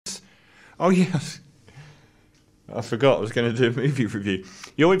Oh, yes. I forgot I was going to do a movie review.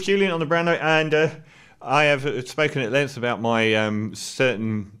 You're with Julian on the Brown Note, and I have spoken at length about my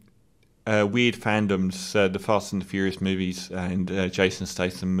certain weird fandoms, the Fast and the Furious movies and Jason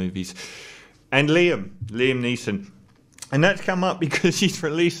Statham movies, and Liam Neeson. And that's come up because he's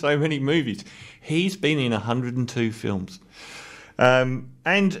released so many movies. He's been in 102 films.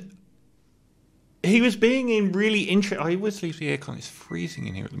 And he was being in really interesting... I always leave the aircon. It's freezing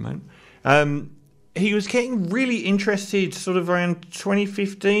in here at the moment. He was getting really interested sort of around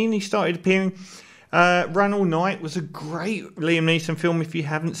 2015. He started appearing. Run All Night was a great Liam Neeson film. If you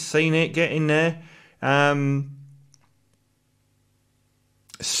haven't seen it, get in there.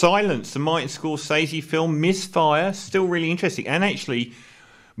 Silence, the Martin Scorsese film. Misfire, still really interesting. And actually,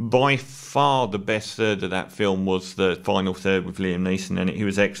 by far the best third of that film was the final third with Liam Neeson in it. He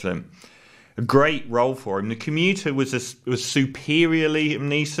was excellent. A great role for him. The Commuter was superior Liam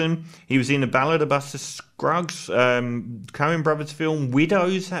Neeson. He was in The Ballad of Buster Scruggs, Coen Brothers film,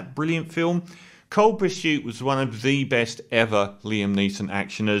 Widows, that brilliant film. Cold Pursuit was one of the best ever Liam Neeson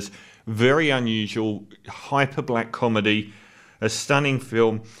actioners. Very unusual, hyper black comedy, a stunning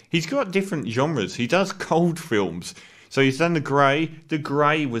film. He's got different genres. He does cold films. So he's done The Grey. The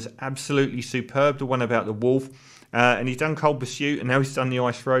Grey was absolutely superb, the one about the wolf. And he's done Cold Pursuit, and now he's done The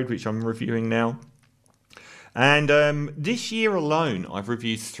Ice Road, which I'm reviewing now. And this year alone, I've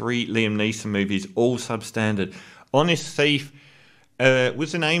reviewed 3 Liam Neeson movies, all substandard. Honest Thief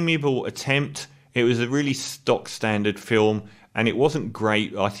was an amiable attempt. It was a really stock standard film, and it wasn't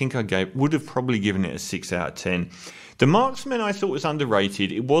great. I think would have probably given it a 6 out of 10. The Marksman I thought was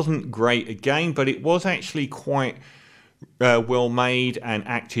underrated. It wasn't great again, but it was actually quite well made and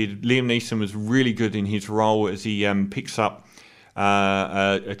acted. Liam Neeson was really good in his role as he picks up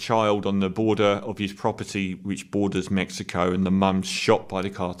a child on the border of his property, which borders Mexico, and the mum's shot by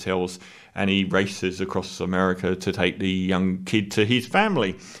the cartels, and he races across America to take the young kid to his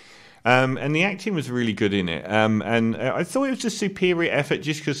family. And the acting was really good in it. And I thought it was a superior effort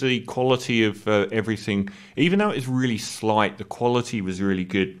just because of the quality of everything. Even though it was really slight, the quality was really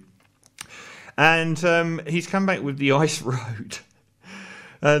good. And he's come back with The Ice Road,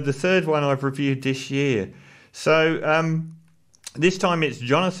 the third one I've reviewed this year. So this time it's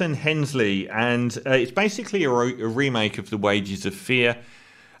Jonathan Hensleigh, and it's basically a remake of The Wages of Fear,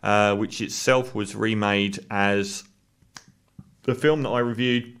 which itself was remade as the film that I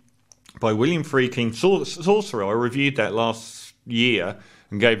reviewed by William Friedkin, Sorcerer. I reviewed that last year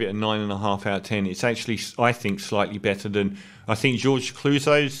and gave it a 9.5 out of 10. It's actually, I think, slightly better than, I think, George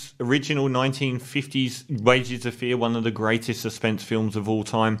Clooney's original 1950s Wages of Fear, one of the greatest suspense films of all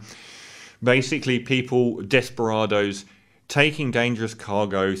time. Basically, people, desperados, taking dangerous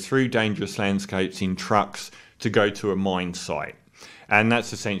cargo through dangerous landscapes in trucks to go to a mine site. And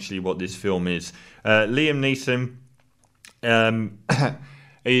that's essentially what this film is. Liam Neeson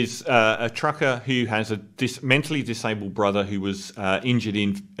is a trucker who has a mentally disabled brother who was injured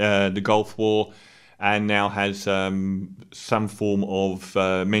in the Gulf War and now has some form of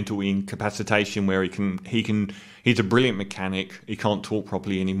mental incapacitation where he's a brilliant mechanic, he can't talk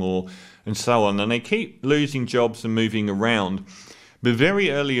properly anymore, and so on. And they keep losing jobs and moving around. But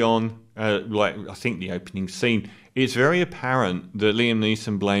very early on, like I think the opening scene, it's very apparent that Liam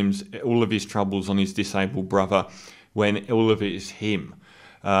Neeson blames all of his troubles on his disabled brother when all of it is him.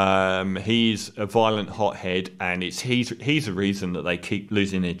 He's a violent hothead, and he's the reason that they keep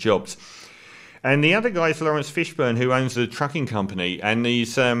losing their jobs. And the other guy is Lawrence Fishburne, who owns a trucking company. And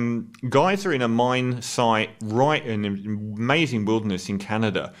these guys are in a mine site right in an amazing wilderness in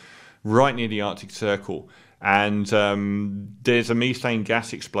Canada, right near the Arctic Circle. And there's a methane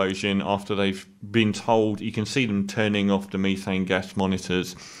gas explosion after they've been told, you can see them turning off the methane gas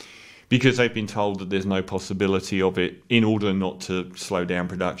monitors, because they've been told that there's no possibility of it in order not to slow down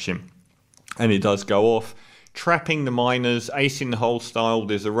production. And it does go off, trapping the miners, ace in the hole style.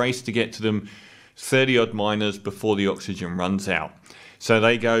 There's a race to get to them, 30-odd miners before the oxygen runs out. So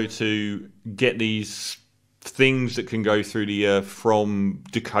they go to get these things that can go through the earth from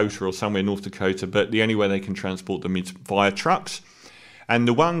Dakota or somewhere in North Dakota, but the only way they can transport them is via trucks. And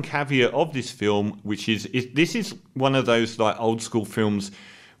the one caveat of this film, which is this is one of those like old school films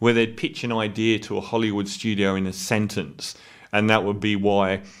where they'd pitch an idea to a Hollywood studio in a sentence, and that would be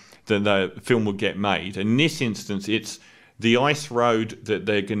why the film would get made. In this instance, it's the ice road that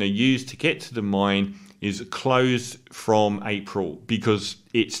they're going to use to get to the mine is closed from April because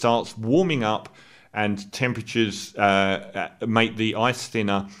it starts warming up and temperatures make the ice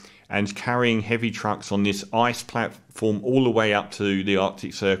thinner, and carrying heavy trucks on this ice platform all the way up to the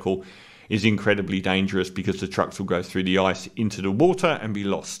Arctic Circle is incredibly dangerous because the trucks will go through the ice into the water and be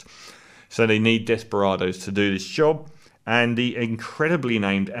lost. So they need desperados to do this job. And the incredibly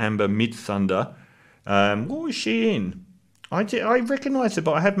named Amber Midthunder, what was she in? I recognise her,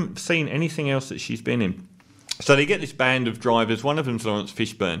 but I haven't seen anything else that she's been in. So they get this band of drivers. One of them's Lawrence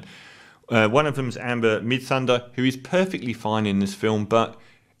Fishburne. One of them's Amber Midthunder, who is perfectly fine in this film, but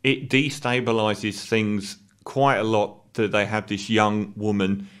it destabilises things quite a lot that they have this young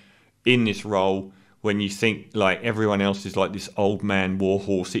woman in this role when you think like everyone else is like this old man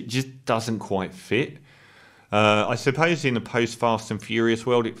warhorse. It just doesn't quite fit. I suppose in a post-Fast and Furious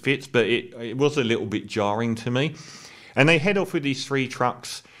world it fits, but it was a little bit jarring to me. And they head off with these 3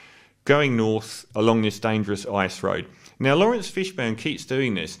 trucks going north along this dangerous ice road. Now, Lawrence Fishburne keeps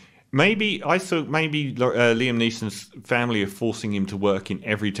doing this. I thought maybe Liam Neeson's family are forcing him to work in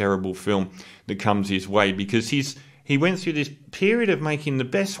every terrible film that comes his way, because he went through this period of making the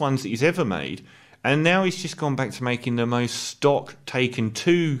best ones that he's ever made, and now he's just gone back to making the most stock-taken,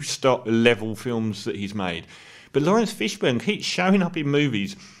 stock level films that he's made. But Lawrence Fishburne keeps showing up in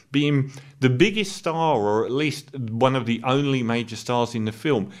movies, being the biggest star, or at least one of the only major stars in the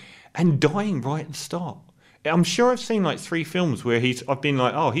film, and dying right at the start. I'm sure I've seen like 3 films where I've been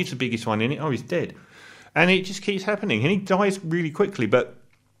like, oh, he's the biggest one in it, oh, he's dead. And it just keeps happening, and he dies really quickly. But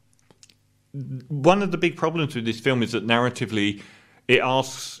one of the big problems with this film is that narratively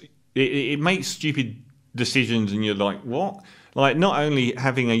it makes stupid decisions, and you're like, what? Like, not only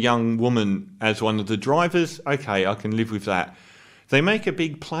having a young woman as one of the drivers, okay, I can live with that. They make a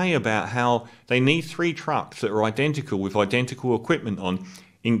big play about how they need 3 trucks that are identical with identical equipment on,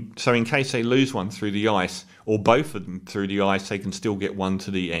 so in case they lose one through the ice, or both of them through the ice, they can still get one to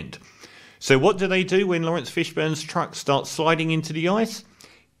the end. So what do they do when Lawrence Fishburne's truck starts sliding into the ice?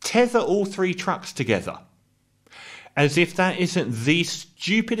 Tether all 3 trucks together. As if that isn't the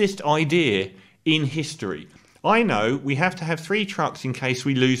stupidest idea in history. I know we have to have 3 trucks in case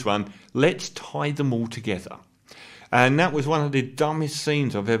we lose one. Let's tie them all together. And that was one of the dumbest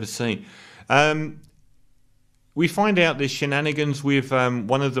scenes I've ever seen. We find out there's shenanigans with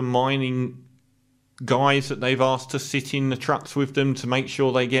one of the mining guys that they've asked to sit in the trucks with them to make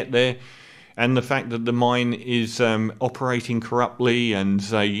sure they get there. And the fact that the mine is operating corruptly, and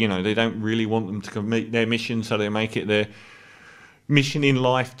they don't really want them to complete their mission, so they make it their mission in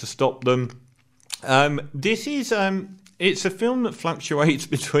life to stop them. This is it's a film that fluctuates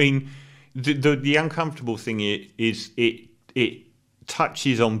between the uncomfortable thing is it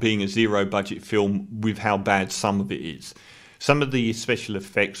touches on being a 0 budget film with how bad some of it is. Some of the special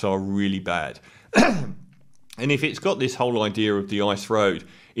effects are really bad. And if it's got this whole idea of the ice road,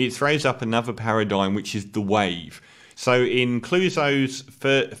 it throws up another paradigm, which is the wave. So in Clouseau's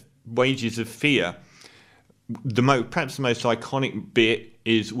Wages of Fear, perhaps the most iconic bit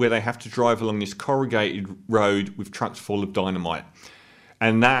is where they have to drive along this corrugated road with trucks full of dynamite.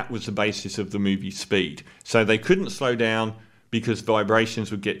 And that was the basis of the movie Speed. So they couldn't slow down because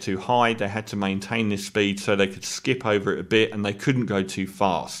vibrations would get too high. They had to maintain this speed so they could skip over it a bit, and they couldn't go too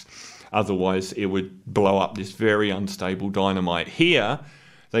fast. Otherwise, it would blow up this very unstable dynamite. Here,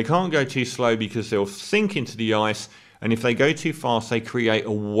 they can't go too slow because they'll sink into the ice, and if they go too fast, they create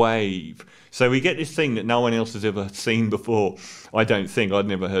a wave. So we get this thing that no one else has ever seen before. I don't think. I'd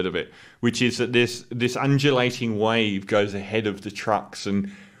never heard of it. Which is that this undulating wave goes ahead of the trucks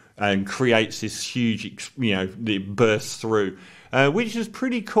and creates this huge, it bursts through. Which is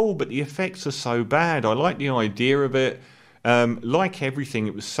pretty cool, but the effects are so bad. I like the idea of it. Like everything,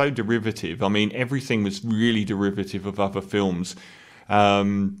 it was so derivative. I mean, everything was really derivative of other films.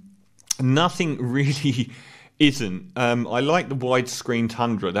 Nothing really isn't. I like the widescreen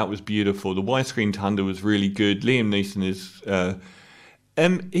Tundra. That was beautiful. The widescreen Tundra was really good. Liam Neeson is...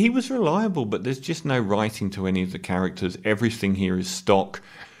 he was reliable, but there's just no writing to any of the characters. Everything here is stock.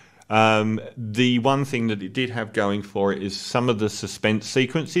 The one thing that it did have going for it is some of the suspense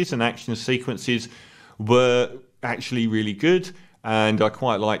sequences and action sequences were actually really good, and I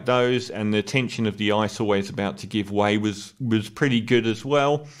quite like those, and the tension of the ice always about to give way was pretty good as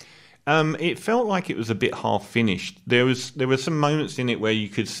well. It felt like it was a bit half finished. There were some moments in it where you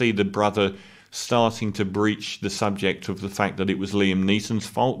could see the brother starting to breach the subject of the fact that it was Liam Neeson's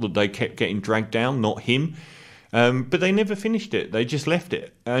fault that they kept getting dragged down, not him. But they never finished it. They just left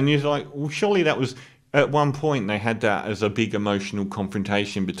it. And you're like, well, surely that was... At one point, they had that as a big emotional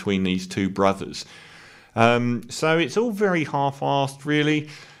confrontation between these two brothers. So it's all very half-assed, really.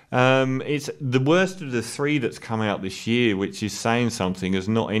 It's the worst of the three that's come out this year, which is saying something, as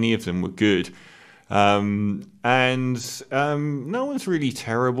not any of them were good. No one's really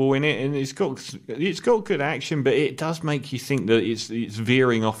terrible in it, and it's got good action, but it does make you think that it's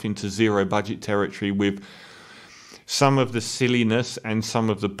veering off into zero budget territory with some of the silliness and some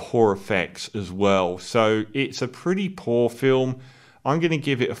of the poor effects as well. So it's a pretty poor film. I'm going to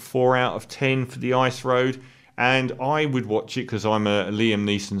give it a 4 out of 10 for The Ice Road, and I would watch it because I'm a Liam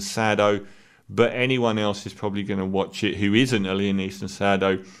Neeson sado, but anyone else is probably going to watch it who isn't a Liam Neeson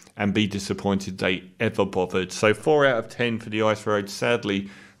sado and be disappointed they ever bothered. So 4 out of 10 for The Ice Road. Sadly,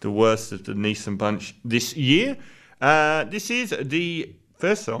 the worst of the Neeson bunch this year. This is the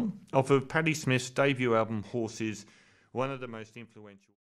first song off of Patti Smith's debut album, Horses, one of the most influential.